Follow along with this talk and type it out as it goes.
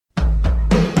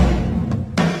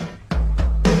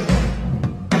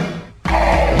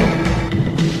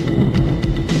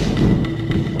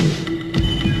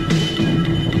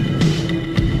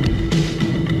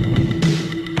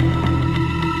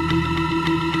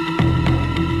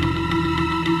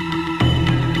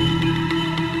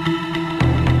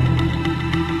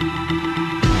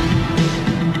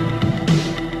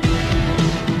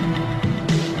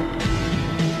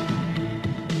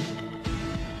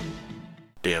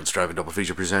Dan's Driving Double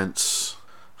Feature presents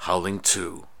Howling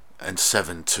 2 and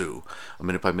 7-2, a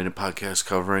minute-by-minute podcast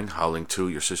covering Howling 2,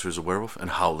 Your Sister is a Werewolf, and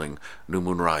Howling, New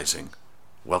Moon Rising.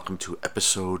 Welcome to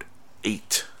episode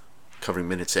 8, covering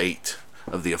minutes 8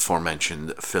 of the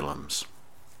aforementioned films.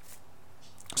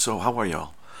 So, how are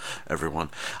y'all,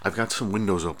 everyone? I've got some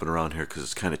windows open around here because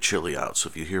it's kind of chilly out, so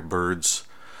if you hear birds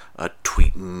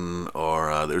tweeting,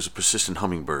 or there's a persistent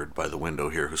hummingbird by the window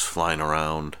here who's flying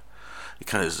around. He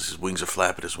kind of, his wings are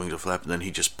flapping, and then he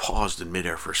just paused in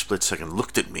midair for a split second,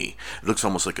 looked at me. It looks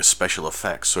almost like a special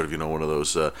effects, sort of, one of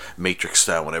those Matrix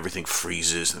style when everything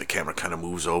freezes and the camera kind of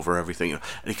moves over everything, and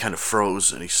he kind of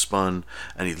froze, and he spun,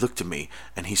 and he looked at me,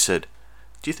 and he said,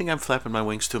 "Do you think I'm flapping my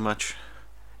wings too much?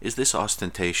 Is this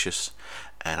ostentatious?"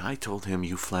 And I told him,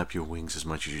 "You flap your wings as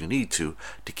much as you need to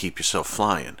keep yourself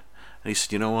flying." And he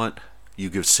said, "You know what?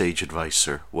 You give sage advice,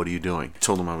 sir. What are you doing?" I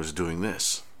told him I was doing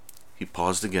this. He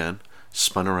paused again,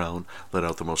 spun around, let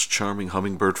out the most charming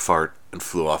hummingbird fart, and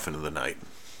flew off into the night.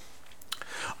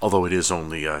 Although it is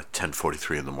only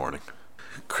 10:43 in the morning.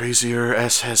 Crazier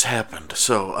has happened.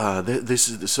 So this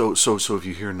is so if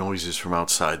you hear noises from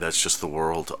outside, that's just the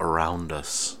world around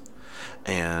us.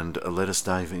 And let us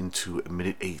dive into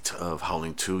minute 8 of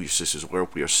Howling 2, Your Sister's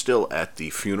Werewolf. We are still at the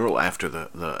funeral, after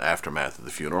the aftermath of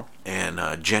the funeral. And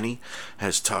Jenny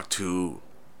has talked to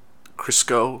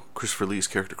Crisco, Christopher Lee's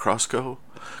character Crosco,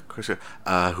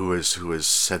 who has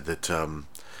said that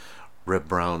Reb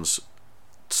Brown's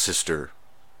sister,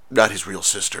 not his real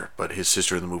sister, but his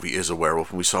sister in the movie, is a werewolf,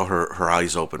 and we saw her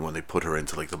eyes open when they put her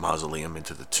into the mausoleum,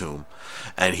 into the tomb,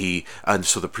 and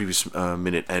so the previous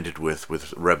minute ended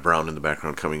with Reb Brown in the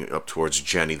background coming up towards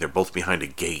Jenny. They're both behind a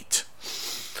gate,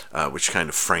 which kind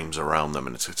of frames around them,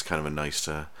 and it's kind of a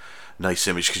nice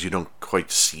image because you don't quite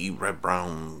see Reb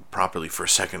Brown properly for a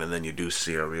second, and then you do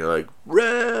see him. You're like,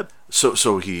 Reb.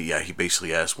 So he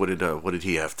basically asked, what did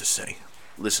he have to say?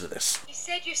 Listen to this. He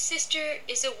said your sister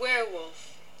is a werewolf.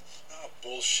 Oh,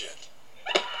 bullshit.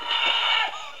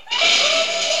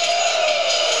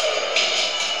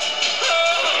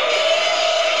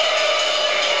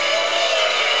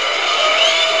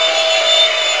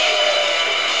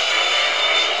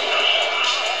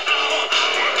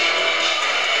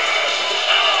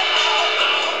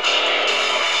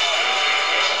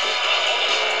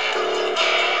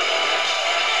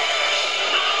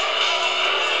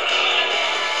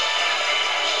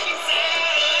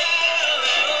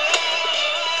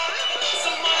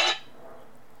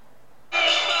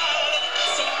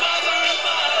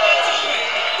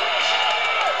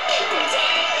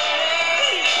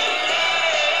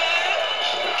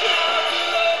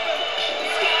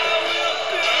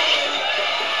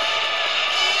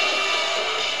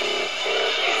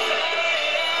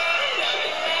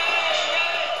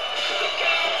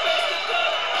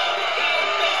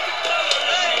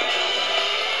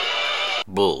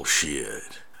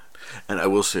 Bullshit. And I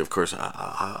will say, of course,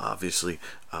 obviously,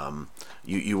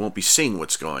 you won't be seeing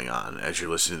what's going on as you're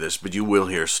listening to this, but you will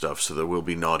hear stuff, so there will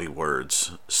be naughty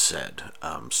words said.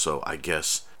 So I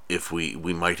guess if we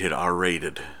might hit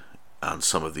R-rated on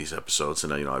some of these episodes,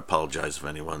 and I apologize if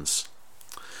anyone's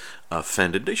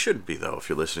offended. They shouldn't be, though. If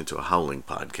you're listening to a Howling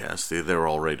podcast, they're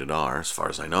all rated R, as far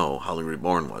as I know. Howling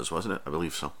Reborn wasn't it? I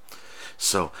believe so.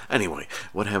 So, anyway,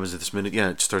 what happens at this minute? Yeah,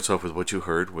 it starts off with what you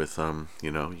heard with,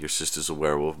 your sister's a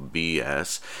werewolf,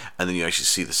 BS, and then you actually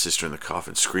see the sister in the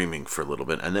coffin screaming for a little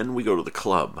bit, and then we go to the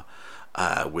club,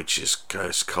 which is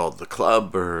called the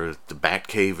Club, or the Bat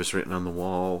Cave is written on the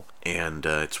wall, and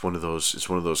it's one of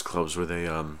those clubs where they,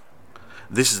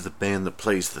 this is the band that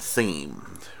plays the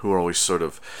theme, who are always sort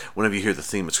of, whenever you hear the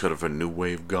theme, it's kind of a new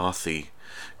wave gothy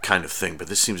kind of thing, but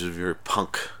this seems to be very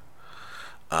punk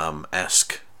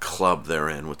esque club they're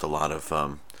in, with a lot of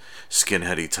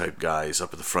skinheady type guys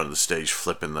up at the front of the stage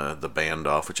flipping the band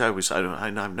off, which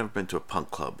I've never been to a punk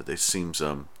club, but it seems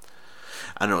it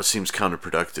seems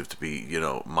counterproductive to be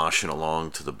moshing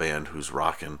along to the band who's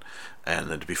rocking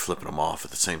and then to be flipping them off at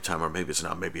the same time. Or maybe it's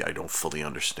not, maybe I don't fully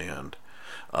understand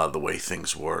the way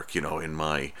things work, in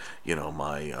my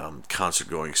concert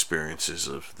going experiences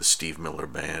of the Steve Miller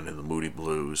Band and the Moody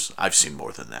Blues. I've seen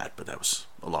more than that, but that was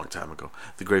a long time ago.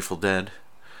 The Grateful Dead,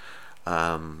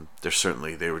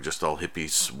 they were just all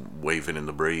hippies waving in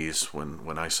the breeze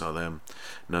when I saw them.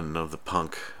 None of the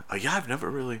punk. I've never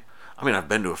really, I've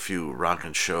been to a few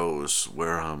rockin' shows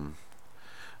where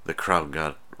the crowd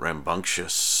got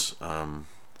rambunctious,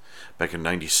 back in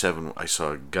 '97, I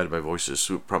saw Guided by Voices,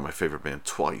 who were probably my favorite band,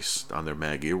 twice on their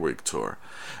Mag Earwig tour,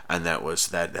 and that was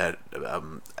that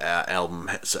album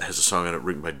has a song on it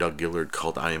written by Doug Gillard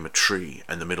called "I Am a Tree,"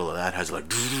 and the middle of that has like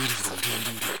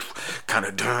kind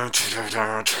of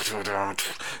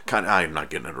I'm not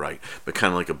getting it right, but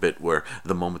kind of like a bit where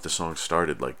the moment the song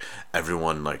started, like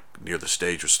everyone like near the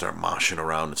stage would start moshing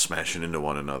around and smashing into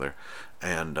one another,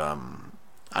 and I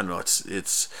don't know,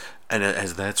 it's and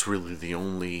as that's really the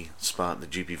only spot in the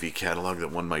GBV catalog that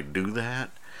one might do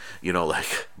that, you know,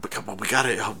 like, but come on, we got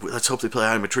it. Let's hope they play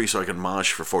 "I'm a Tree" so I can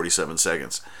mosh for 47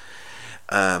 seconds.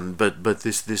 But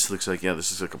this looks like, yeah,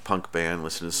 this is like a punk band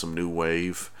listening to some new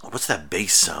wave. What's that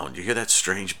bass sound? You hear that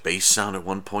strange bass sound at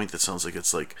one point that sounds like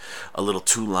it's like a little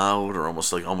too loud, or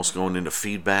almost going into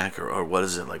feedback, or what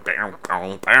is it, like bow,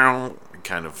 bow, bow,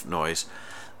 kind of noise.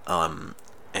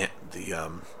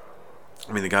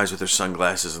 And the guys with their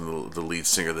sunglasses and the lead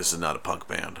singer, this is not a punk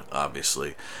band,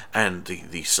 obviously. And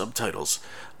the subtitles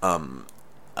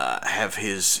have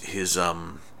has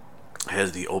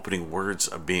the opening words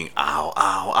of being "ow,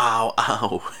 ow, ow,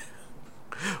 ow,"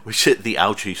 which hit the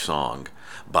Ouchie song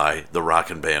by the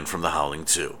Rockin' Band from the Howling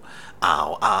 2.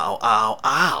 Ow, ow, ow,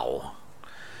 ow.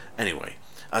 Anyway,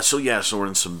 so we're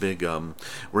in some big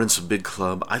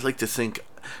club. I like to think,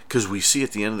 because we see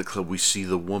at the end of the club, we see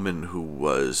the woman who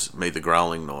made the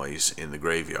growling noise in the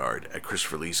graveyard at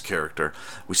Christopher Lee's character.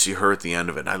 We see her at the end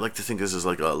of it. And I like to think this is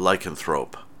like a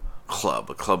lycanthrope club,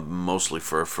 a club mostly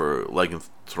for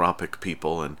lycanthropic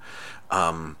people. And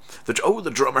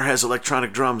the drummer has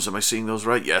electronic drums. Am I seeing those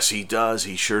right? Yes, he does.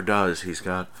 He sure does. He's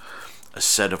got a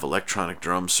set of electronic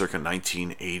drums circa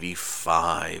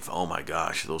 1985. Oh my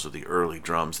gosh, those are the early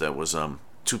drums. That was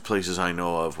two places I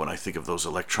know of when I think of those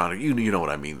electronic, you know what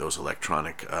I mean, those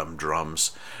electronic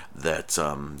drums that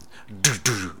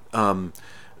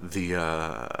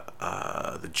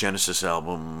the Genesis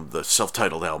album, the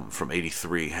self-titled album from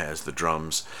 '83, has the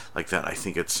drums like that. I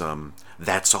think it's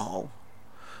That's All,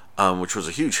 which was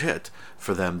a huge hit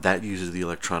for them. That uses the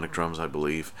electronic drums, I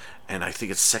believe. And I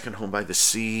think it's Second Home by the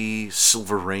Sea,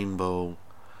 Silver Rainbow,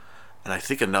 and I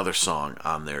think another song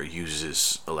on there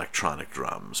uses electronic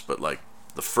drums. But like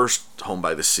the first Home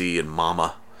by the Sea and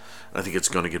Mama, I think it's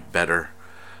going to get better.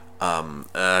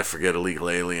 I forget, Illegal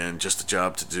Alien, Just a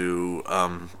Job to Do.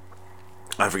 I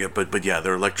forget, but yeah,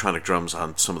 there are electronic drums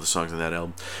on some of the songs in that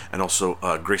album, and also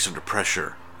Grace Under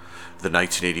Pressure, the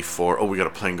 1984. Oh, we got a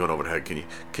plane going overhead. Can you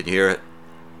hear it?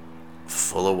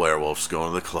 Full of werewolves going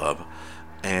to the club,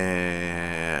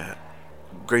 and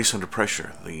Grace Under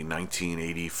Pressure, the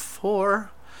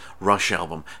 1984 Rush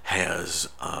album, has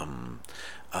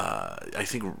I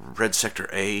think Red Sector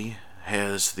A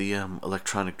has the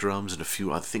electronic drums, and a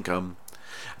few. I think the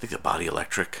Body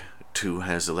Electric too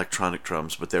has electronic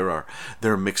drums, but there are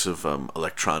a mix of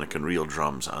electronic and real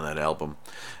drums on that album.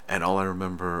 And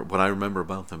what I remember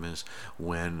about them is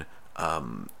when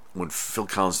Phil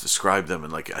Collins described them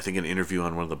in, like, I think an interview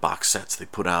on one of the box sets they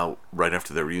put out right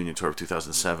after their reunion tour of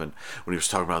 2007, when he was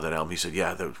talking about that album, he said,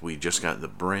 yeah, we just got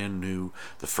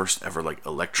the first ever like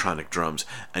electronic drums,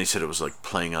 and he said it was like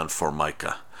playing on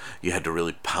Formica. You had to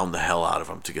really pound the hell out of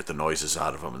them to get the noises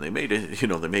out of them, and they made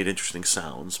interesting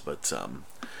sounds, but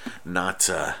not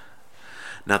the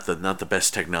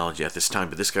best technology at this time.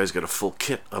 But this guy's got a full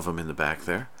kit of them in the back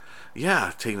there.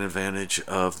 Yeah, taking advantage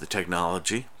of the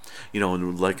technology.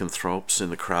 And lycanthropes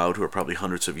in the crowd who are probably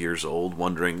hundreds of years old,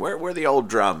 wondering, where were the old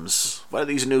drums? What are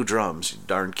these new drums, you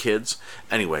darn kids?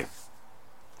 Anyway,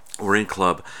 we're in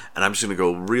club, and I'm just going to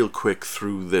go real quick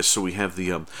through this. So we have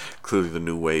the clearly the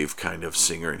new wave kind of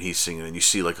singer, and he's singing, and you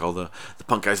see like all the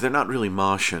punk guys. They're not really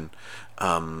moshing.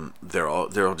 They're all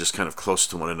just kind of close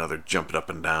to one another, jumping up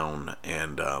and down,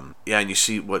 and and you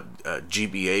see what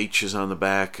GBH is on the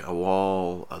back, a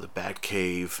wall, the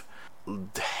Batcave,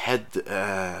 head,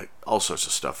 all sorts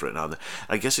of stuff written on there.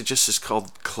 I guess it just is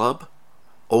called Club.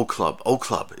 O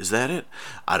Club, is that it?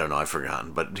 I don't know, I've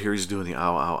forgotten. But here he's doing the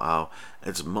ow, ow, ow.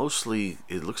 It looks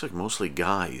like mostly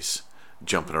guys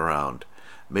jumping around.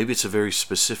 Maybe it's a very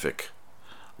specific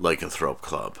lycanthrope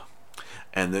club.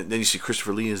 And then you see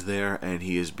Christopher Lee is there, and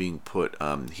he is being put,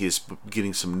 he is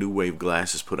getting some new wave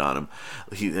glasses put on him.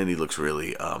 He looks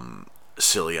really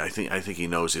silly. I think he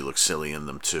knows he looks silly in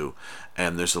them too.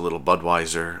 And there's a little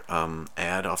Budweiser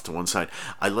ad off to one side.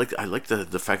 I like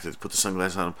the fact that they put the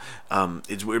sunglasses on him.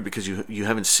 It's weird because you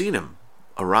haven't seen him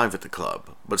arrive at the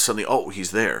club, but suddenly, oh,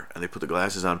 he's there, and they put the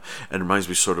glasses on. And it reminds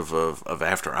me sort of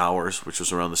After Hours, which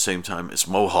was around the same time. It's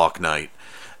Mohawk Night,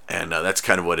 and that's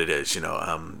kind of what it is,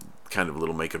 kind of a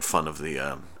little making fun of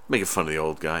the making fun of the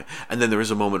old guy. And then there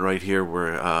is a moment right here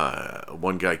where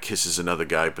one guy kisses another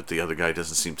guy, but the other guy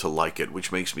doesn't seem to like it,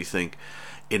 which makes me think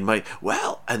it might.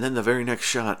 Well, and then the very next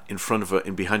shot, in front of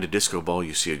and behind a disco ball,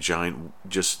 you see a giant,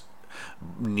 just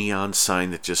neon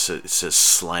sign that just says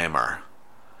Slammer.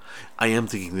 I am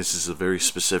thinking this is a very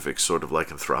specific sort of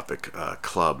lycanthropic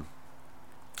club.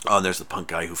 Oh, and there's the punk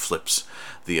guy who flips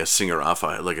the singer off.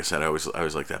 Like I said, I was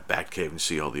like that Batcave and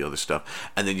see all the other stuff.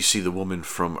 And then you see the woman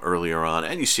from earlier on,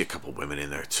 and you see a couple women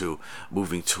in there too,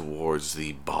 moving towards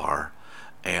the bar.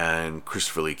 And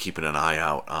Christopher Lee keeping an eye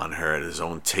out on her at his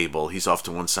own table. He's off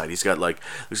to one side. He's got looks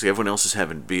like everyone else is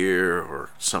having beer or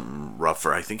something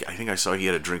rougher. I think I saw he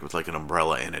had a drink with like an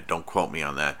umbrella in it. Don't quote me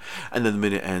on that. And then the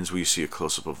minute ends where you see a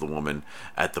close up of the woman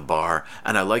at the bar.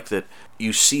 And I like that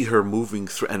you see her moving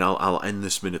through. And I'll end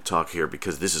this minute talk here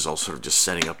because this is all sort of just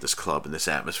setting up this club and this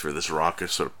atmosphere, this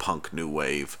raucous sort of punk new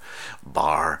wave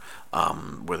bar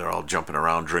where they're all jumping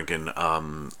around drinking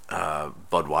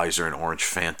Budweiser and orange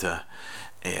Fanta.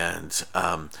 And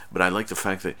but I like the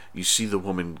fact that you see the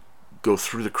woman go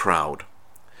through the crowd.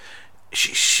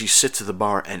 She sits at the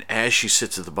bar, and as she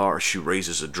sits at the bar, she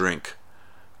raises a drink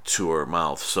to her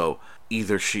mouth. So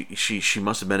either she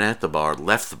must have been at the bar,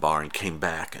 left the bar, and came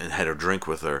back and had a drink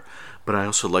with her. But I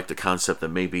also like the concept that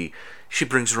maybe she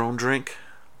brings her own drink.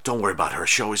 Don't worry about her.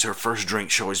 She always her first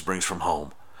drink she always brings from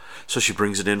home. So she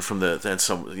brings it in from then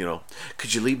some,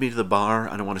 could you lead me to the bar?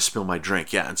 I don't want to spill my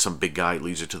drink. Yeah, and some big guy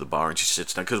leads her to the bar, and she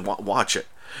sits down. Because watch it,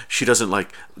 she doesn't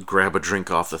like grab a drink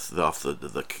off the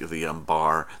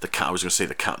bar. I was going to say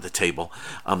the table.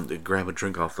 Grab a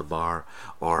drink off the bar,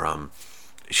 or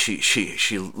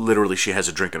she literally has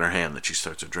a drink in her hand that she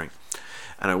starts to drink.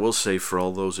 And I will say, for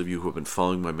all those of you who have been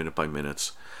following my minute by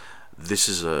minutes, this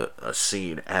is a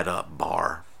scene at a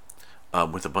bar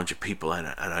with a bunch of people in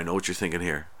it, and I know what you're thinking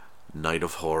here. Night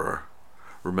of Horror.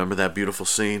 Remember that beautiful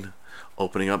scene?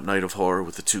 Opening up Night of Horror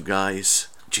with the two guys.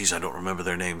 Geez, I don't remember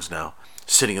their names now.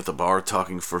 Sitting at the bar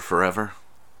talking for forever.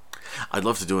 I'd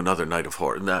love to do another Night of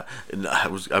Horror. I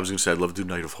was going to say I'd love to do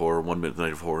Night of Horror 1 minute,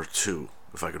 Night of Horror 2.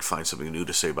 If I could find something new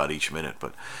to say about each minute.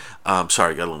 But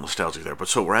sorry, I got a little nostalgic there. But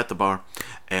so we're at the bar,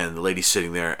 and the lady's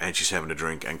sitting there, and she's having a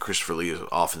drink, and Christopher Lee is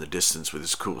off in the distance with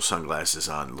his cool sunglasses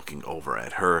on, looking over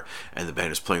at her, and the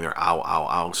band is playing their Ow, Ow,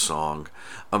 Ow song.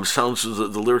 Sounds the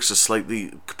lyrics are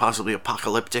slightly, possibly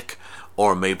apocalyptic,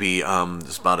 or maybe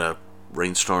it's about a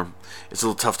rainstorm. It's a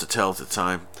little tough to tell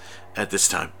at this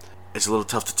time. It's a little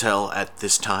tough to tell at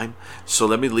this time, so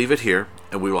let me leave it here,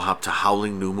 and we will hop to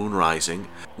Howling New Moon Rising.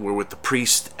 We're with the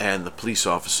priest and the police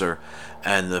officer,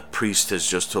 and the priest has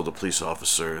just told the police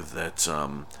officer that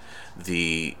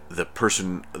the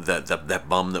person that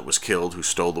bum that was killed, who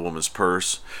stole the woman's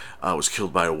purse, was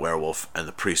killed by a werewolf, and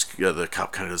the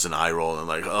cop kind of does an eye roll and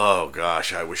like, oh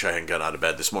gosh, I wish I hadn't got out of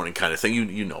bed this morning, kind of thing.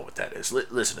 You know what that is.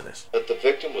 Listen to this. That the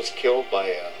victim was killed by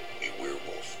a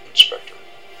werewolf, Inspector.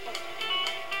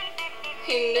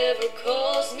 He never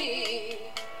calls me.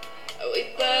 I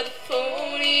wait by the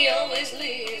phone, he always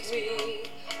leaves me.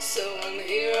 So I'm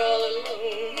here all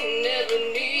alone, he never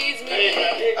needs me.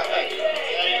 Hey,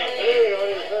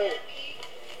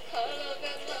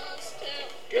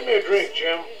 give me a drink,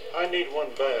 Jim. I need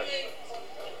one bad.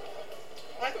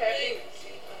 Okay.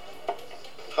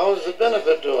 How's the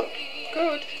benefit doing?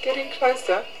 Good. Getting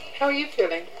closer. How are you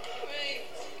feeling?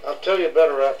 I'll tell you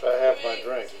better after I have my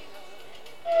drink.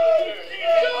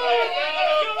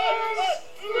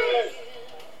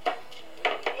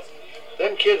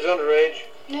 Them kids underage?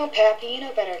 No, Pappy, you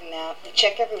know better than that. We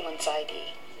check everyone's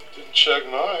ID. Didn't check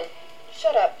mine.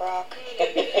 Shut up, Brock.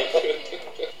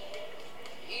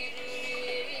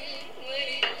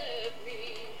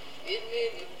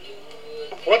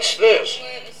 What's this?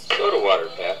 Soda water,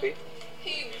 Pappy.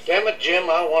 Damn it, Jim,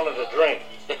 I wanted a drink.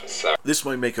 Sorry. This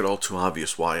might make it all too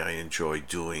obvious why I enjoy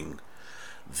doing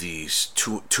these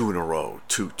two in a row,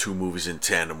 two movies in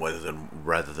tandem,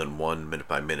 rather than 1 minute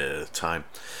by minute at a time.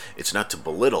 It's not to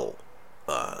belittle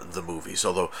the movies,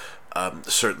 although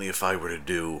certainly if I were to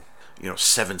do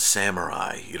Seven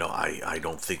Samurai, I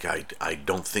don't think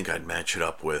I'd match it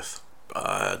up with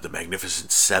the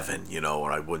Magnificent Seven,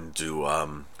 or I wouldn't do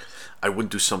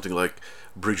something like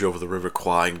Bridge Over the River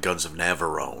Kwai and Guns of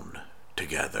Navarone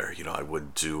together. I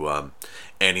wouldn't do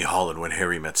Annie Hall and When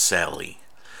Harry Met Sally.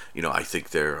 I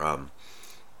think they're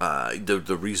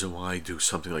the reason why I do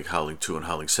something like Howling 2 and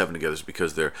Howling 7 together is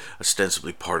because they're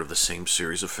ostensibly part of the same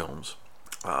series of films,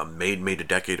 made a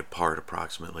decade apart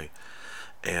approximately,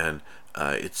 and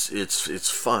it's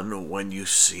fun when you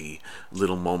see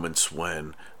little moments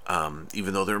when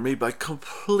even though they're made by a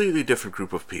completely different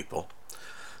group of people,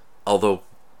 although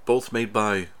both made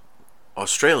by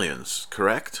Australians,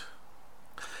 correct?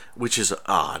 which is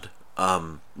odd.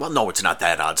 Well, no, it's not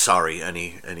that odd. Sorry,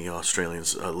 any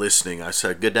Australians listening. I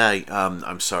said good day.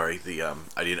 I'm sorry.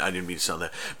 I didn't mean to sound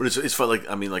that, but it's fun. Like,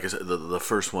 I mean, like I said, the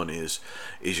first one is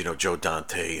Joe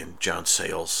Dante and John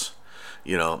Sayles.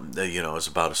 It's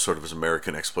about as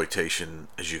American exploitation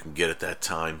as you can get at that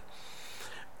time.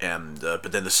 And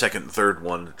but then the second and third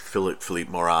one, Philippe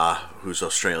Morat, who's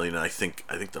Australian, and I think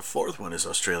the fourth one is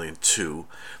Australian too.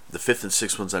 The fifth and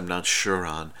sixth ones I'm not sure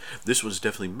on. This one's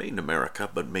definitely made in America,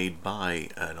 but made by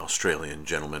an Australian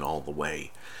gentleman all the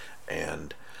way.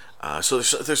 And I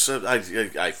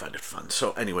find it fun.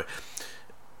 So anyway,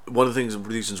 one of the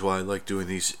reasons why I like doing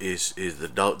these is the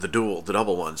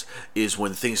double ones, is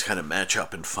when things kind of match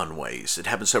up in fun ways. It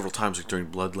happened several times, like during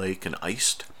Blood Lake and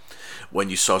Iced, when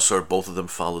you saw sort of both of them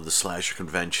follow the slasher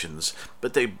conventions,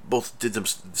 but they both did them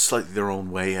slightly their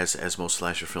own way, as most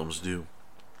slasher films do.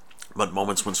 But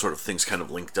moments when sort of things kind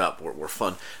of linked up were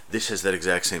fun. This has that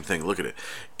exact same thing. Look at it.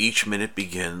 Each minute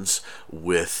begins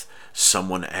with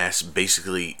someone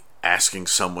basically asking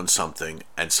someone something,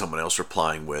 and someone else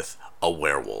replying with a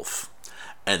werewolf.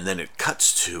 And then it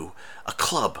cuts to a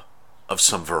club of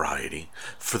some variety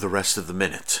for the rest of the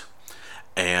minute.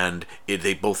 And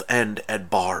they both end at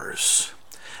bars.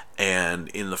 And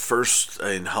in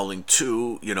Howling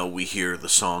 2, we hear the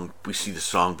song, we see the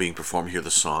song being performed, hear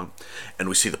the song, and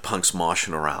we see the punks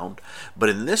moshing around. But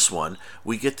in this one,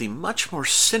 we get the much more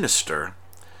sinister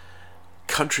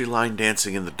country line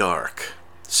dancing in the dark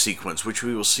sequence, which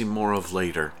we will see more of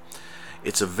later.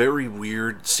 It's a very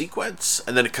weird sequence,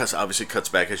 and then it cuts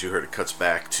back, as you heard. It cuts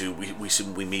back to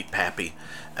we meet Pappy,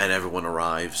 and everyone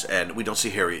arrives, and we don't see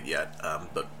Harriet yet,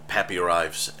 but Pappy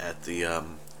arrives at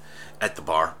the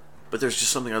bar. But there's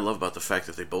just something I love about the fact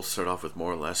that they both start off with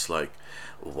more or less like,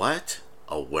 "What?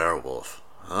 A werewolf?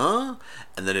 Huh?"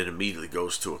 And then it immediately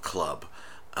goes to a club,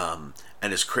 and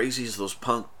as crazy as those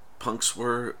punks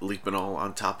were, leaping all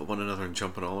on top of one another and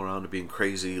jumping all around and being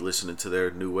crazy, listening to their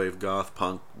new wave goth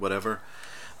punk, whatever.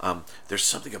 There's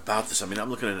something about this. I mean, I'm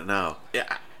looking at it now.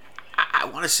 Yeah, I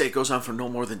want to say it goes on for no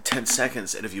more than 10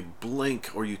 seconds, and if you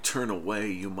blink or you turn away,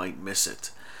 you might miss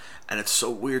it. And it's so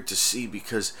weird to see,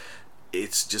 because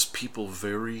it's just people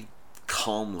very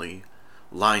calmly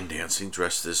line dancing,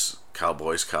 dressed as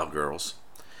cowboys, cowgirls.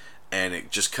 And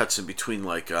it just cuts in between,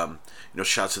 like,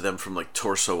 shots of them from, like,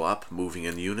 torso up, moving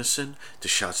in unison, to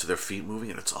shots of their feet moving,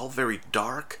 and it's all very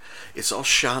dark. It's all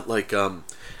shot like,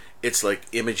 it's like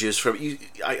images from,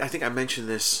 I think I mentioned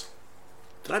this,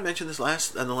 did I mention this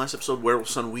in the last episode,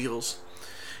 Werewolves on Wheels?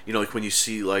 Like when you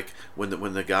see, like, when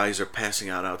the guys are passing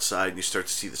out outside, and you start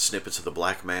to see the snippets of the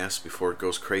black mass before it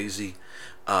goes crazy.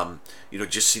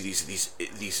 Just see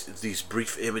these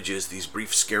brief images, these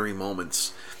brief scary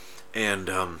moments,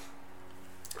 and,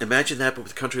 imagine that, but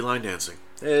with country line dancing.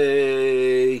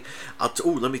 Hey,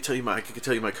 let me tell you I can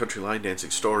tell you my country line dancing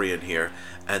story in here,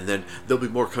 and then there'll be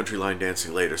more country line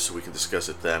dancing later, so we can discuss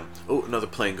it then. Oh, another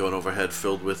plane going overhead,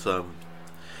 filled with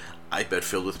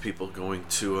people going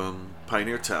to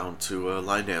Pioneer Town to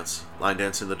line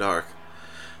dance in the dark.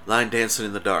 Line dancing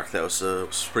in the dark. That was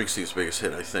Springsteen's biggest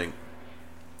hit, I think.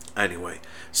 Anyway,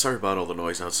 sorry about all the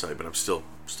noise outside, but I'm still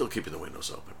keeping the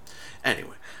windows open.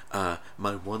 Anyway,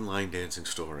 my one line dancing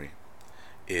story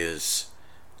is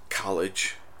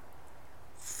college,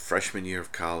 freshman year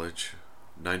of college,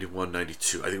 91,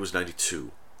 92. I think it was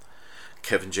 92.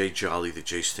 Kevin J. Jolly, the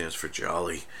J stands for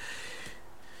Jolly,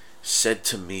 said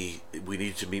to me we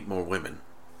needed to meet more women,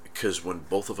 because when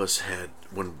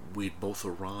we both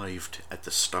arrived at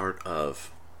the start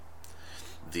of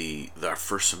our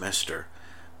first semester,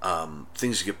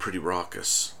 things get pretty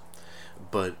raucous.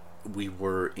 But we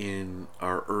were in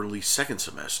our early second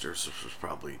semester, so this was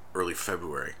probably early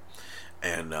February,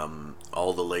 and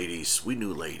all the ladies, we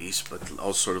knew ladies, but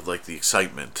all sort of like the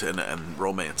excitement and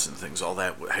romance and things, all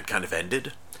that had kind of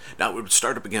ended. Now it would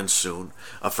start up again soon,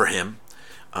 for him.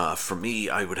 For me,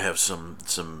 I would have some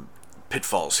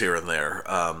pitfalls here and there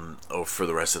for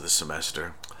the rest of the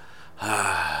semester,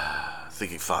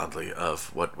 thinking fondly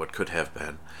of what could have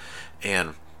been.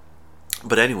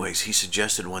 But anyways, he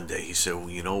suggested one day, he said, well,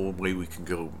 a way we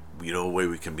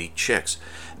can meet chicks.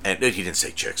 And he didn't say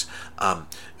chicks.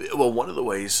 Well, one of the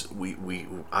ways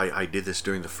I did this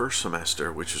during the first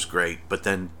semester, which was great, but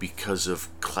then because of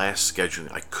class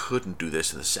scheduling, I couldn't do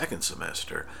this in the second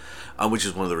semester, which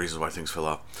is one of the reasons why things fell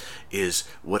off, is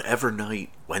whatever night,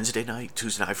 Wednesday night,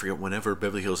 Tuesday night, I forget, whenever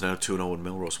Beverly Hills 90210 and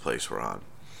Melrose Place were on,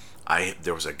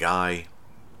 there was a guy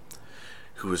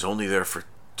who was only there for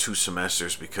 2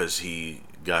 semesters because he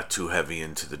got too heavy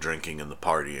into the drinking and the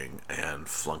partying and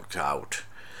flunked out.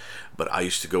 but I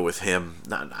used to go with him.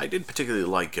 I didn't particularly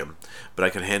like him, but I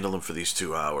could handle him for these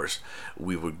 2 hours.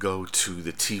 We would go to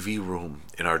the TV room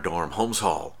in our dorm, Holmes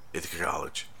Hall, Ithaca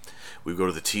College. We would go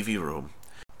to the TV room,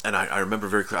 and I remember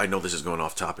very clear. I know this is going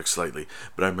off topic slightly,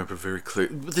 but I remember very clear.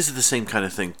 This is the same kind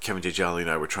of thing Kevin J. Jolly and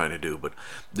I were trying to do, but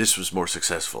this was more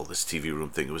successful, this TV room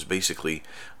thing. It was basically,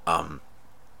 I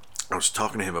was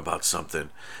talking to him about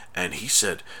something, and he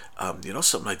said,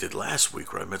 something I did last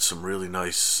week where I met some really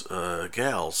nice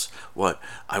gals. What?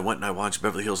 I went and I watched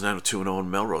Beverly Hills 90210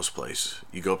 in Melrose Place.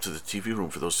 You go up to the TV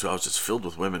room for those 2 hours, it's filled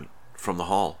with women from the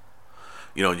hall.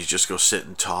 And you just go sit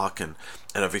and talk and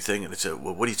everything. And they said,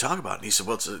 well, what do you talk about? And he said,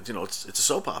 well, it's a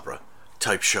soap opera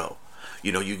type show.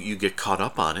 You get caught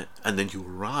up on it, and then you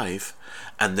arrive,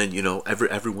 and then,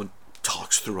 everyone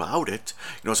talks throughout it.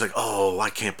 It's like, oh, I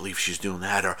can't believe she's doing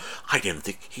that, or I didn't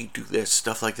think he'd do this,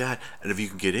 stuff like that. And if you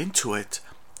can get into it,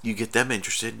 you get them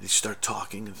interested, and you start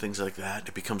talking and things like that.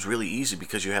 It becomes really easy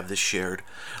because you have this shared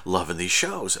love in these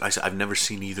shows. And I said, I've never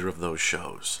seen either of those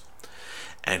shows.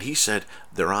 And he said,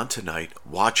 they're on tonight,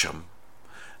 watch them,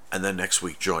 and then next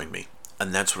week join me.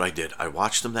 And that's what I did. I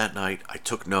watched them that night. I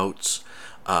took notes.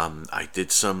 I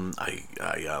did some, I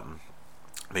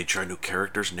made sure I knew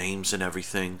characters' names and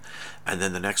everything. And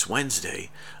then the next Wednesday,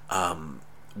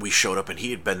 we showed up, and he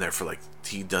had been there for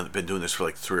been doing this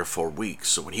for 3 or 4 weeks.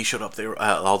 So when he showed up, they were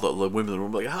all the women in the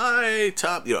room were like, hi,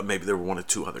 Tom. Maybe there were 1 or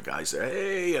 2 other guys there.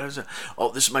 Hey, and I was like,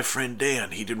 oh, this is my friend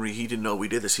Dan. He didn't know we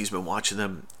did this. He's been watching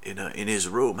them in his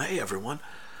room. Hey, everyone.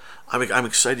 I'm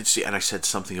excited to see, and I said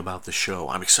something about the show.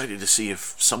 I'm excited to see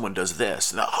if someone does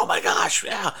this. And, oh my gosh,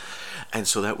 yeah. And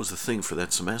so that was the thing for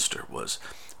that semester, was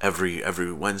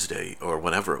every Wednesday or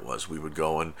whenever it was, we would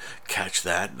go and catch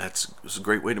that, and it was a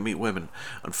great way to meet women.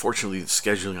 Unfortunately, the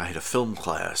scheduling, I had a film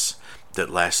class that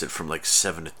lasted from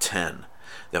 7 to 10.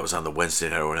 That was on the Wednesday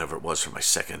night or whatever it was for my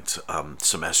second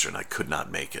semester, and I could not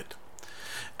make it.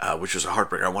 Which was a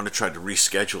heartbreaker. I wanted to try to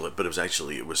reschedule it, but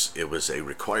it was a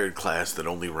required class that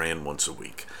only ran once a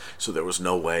week, so there was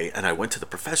no way. And I went to the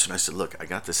professor and I said, "Look, I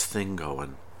got this thing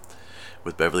going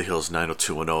with Beverly Hills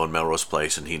 90210 and Melrose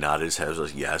Place," and he nodded his head. I was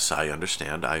like, "Yes, I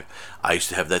understand. I used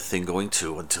to have that thing going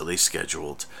too until they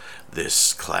scheduled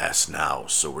this class now.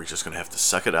 So we're just gonna have to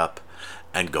suck it up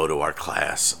and go to our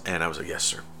class." And I was like, "Yes,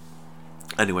 sir."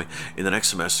 Anyway, in the next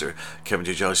semester, Kevin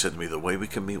J. Jolly said to me, "The way we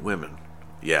can meet women,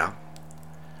 yeah."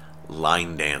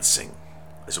 Line dancing.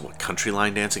 I said, what, country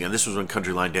line dancing? And this was when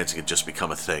country line dancing had just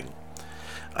become a thing.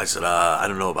 I said, I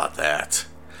don't know about that.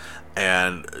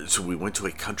 And so we went to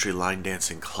a country line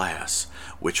dancing class,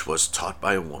 which was taught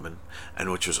by a woman,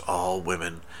 and which was all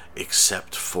women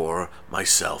except for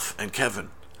myself and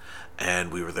Kevin.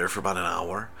 And we were there for about an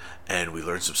hour, and we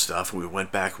learned some stuff, and we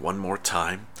went back one more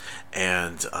time,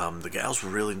 and the gals were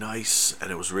really nice,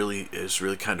 and it was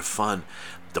really kind of fun.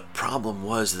 The problem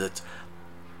was that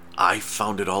I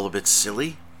found it all a bit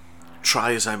silly.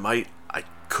 Try as I might,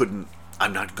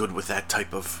 I'm not good with that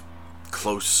type of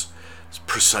close,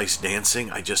 precise dancing.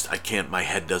 I can't, my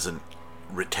head doesn't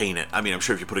retain it. I mean, I'm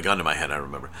sure if you put a gun to my head, I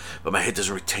remember, but my head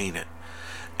doesn't retain it.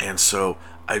 And so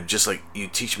I'm just like, you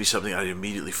teach me something, I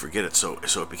immediately forget it. So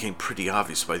it became pretty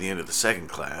obvious by the end of the second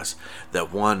class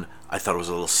that 1, I thought it was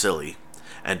a little silly,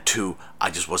 and 2, I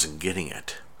just wasn't getting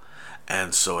it.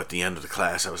 And so at the end of the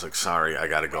class, I was like, sorry, I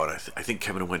gotta go. And I think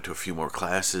Kevin went to a few more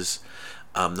classes.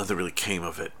 Nothing really came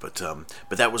of it, but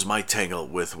that was my tangle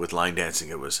with line dancing.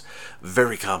 It was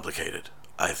very complicated.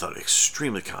 I thought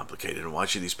extremely complicated. And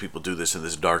watching these people do this in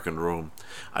this darkened room,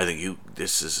 I think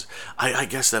I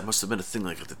guess that must have been a thing.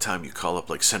 At the time, you call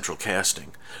up central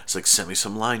casting. It's like, send me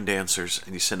some line dancers,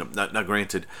 and you send them. Now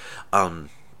granted,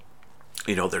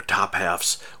 their top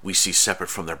halves we see separate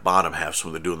from their bottom halves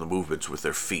when they're doing the movements with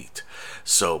their feet.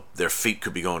 So their feet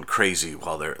could be going crazy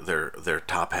while their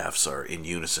top halves are in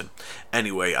unison.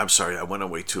 Anyway, I'm sorry, I went on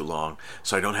way too long,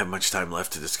 so I don't have much time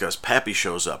left to discuss. Pappy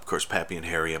shows up, of course, Pappy and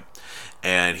Harriet,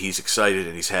 and he's excited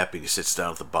and he's happy, and he sits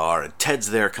down at the bar, and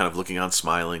Ted's there kind of looking on,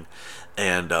 smiling,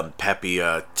 and Pappy,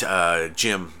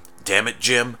 Jim, damn it,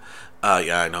 Jim,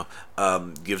 yeah, I know.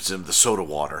 Gives him the soda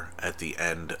water at the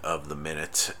end of the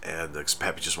minute, and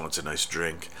Pappy just wants a nice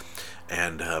drink.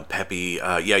 And Pappy,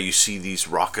 you see these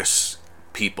raucous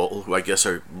people who I guess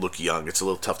look young. It's a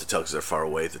little tough to tell because they're far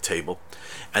away at the table.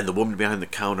 And the woman behind the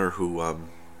counter who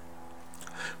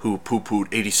poo-pooed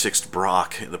 86th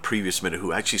Brock in the previous minute,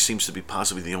 who actually seems to be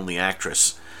possibly the only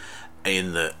actress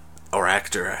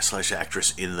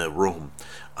actor/actress in the room.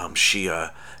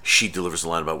 She delivers the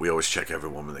line about, we always check every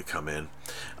woman they come in.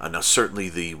 Now certainly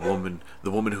the woman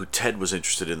who Ted was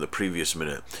interested in the previous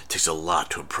minute, takes a lot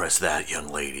to impress that young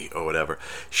lady or whatever.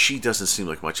 She doesn't seem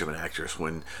like much of an actress.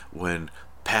 When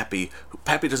Pappy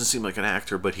doesn't seem like an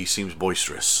actor, but he seems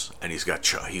boisterous, and he's got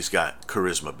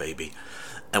charisma, baby.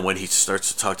 And when he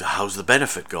starts to talk to how's the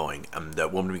benefit going, and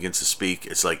that woman begins to speak,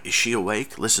 it's like, is she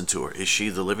awake? Listen to her. Is she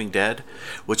the living dead?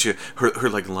 Her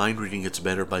like line reading gets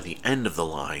better by the end of the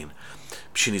line.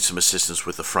 She needs some assistance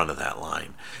with the front of that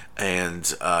line.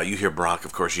 And you hear Brock,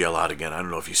 of course, yell out again. I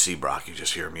don't know if you see Brock, you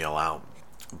just hear him yell out.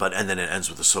 And then it ends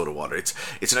with the soda water.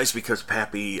 It's nice because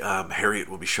Pappy, Harriet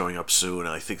will be showing up soon, and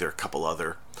I think there are a couple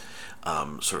other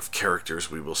sort of characters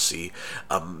we will see.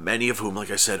 Many of whom, like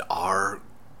I said, are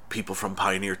people from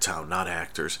Pioneer Town, not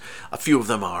actors. A few of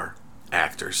them are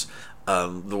actors.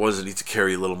 The ones that need to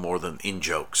carry a little more than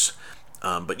in-jokes.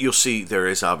 But you'll see there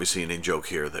is obviously an in-joke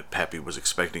here that Pappy was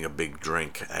expecting a big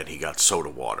drink, and he got soda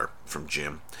water from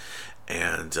Jim.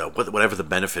 And whatever the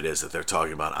benefit is that they're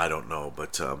talking about, I don't know,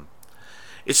 but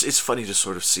it's funny to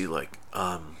sort of see, like,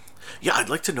 I'd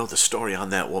like to know the story on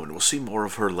that woman. We'll see more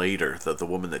of her later, the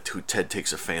woman who Ted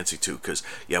takes a fancy to, because,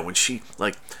 when she,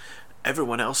 like,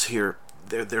 everyone else here,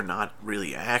 they're not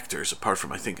really actors, apart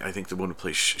from, I think the one who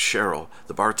plays Cheryl,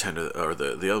 the bartender, or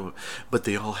the other one, but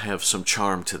they all have some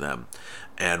charm to them.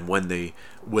 And when they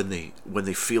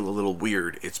feel a little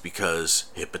weird, it's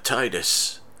because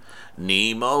hepatitis,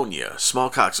 pneumonia,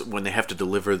 smallpox, when they have to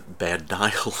deliver bad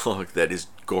dialogue that is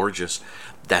gorgeous,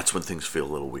 that's when things feel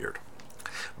a little weird.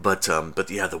 But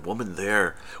the woman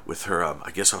there with her,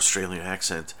 I guess, Australian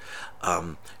accent,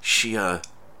 she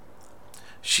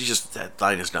just, that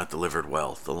line is not delivered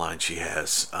well, the line she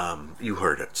has. You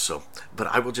heard it, so, but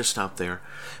I will just stop there.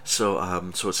 So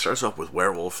it starts off with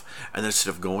werewolf, and then instead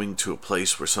of going to a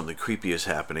place where something creepy is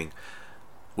happening,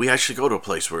 we actually go to a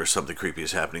place where something creepy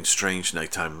is happening, strange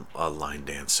nighttime line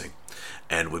dancing.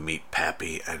 And we meet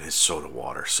Pappy and his soda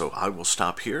water. So I will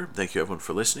stop here. Thank you everyone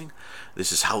for listening.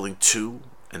 This is Howling 2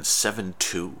 and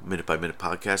 7-2 Minute by Minute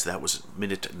podcast. That was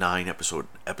Minute 9 episode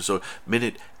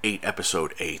Minute 8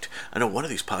 episode 8. I know one of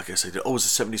these podcasts I did, it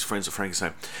was the 70s Friends of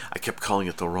Frankenstein. I kept calling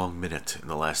it the wrong minute in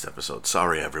the last episode.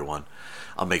 Sorry everyone.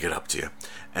 I'll make it up to you.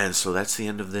 And so that's the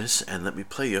end of this, and let me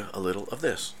play you a little of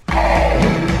this.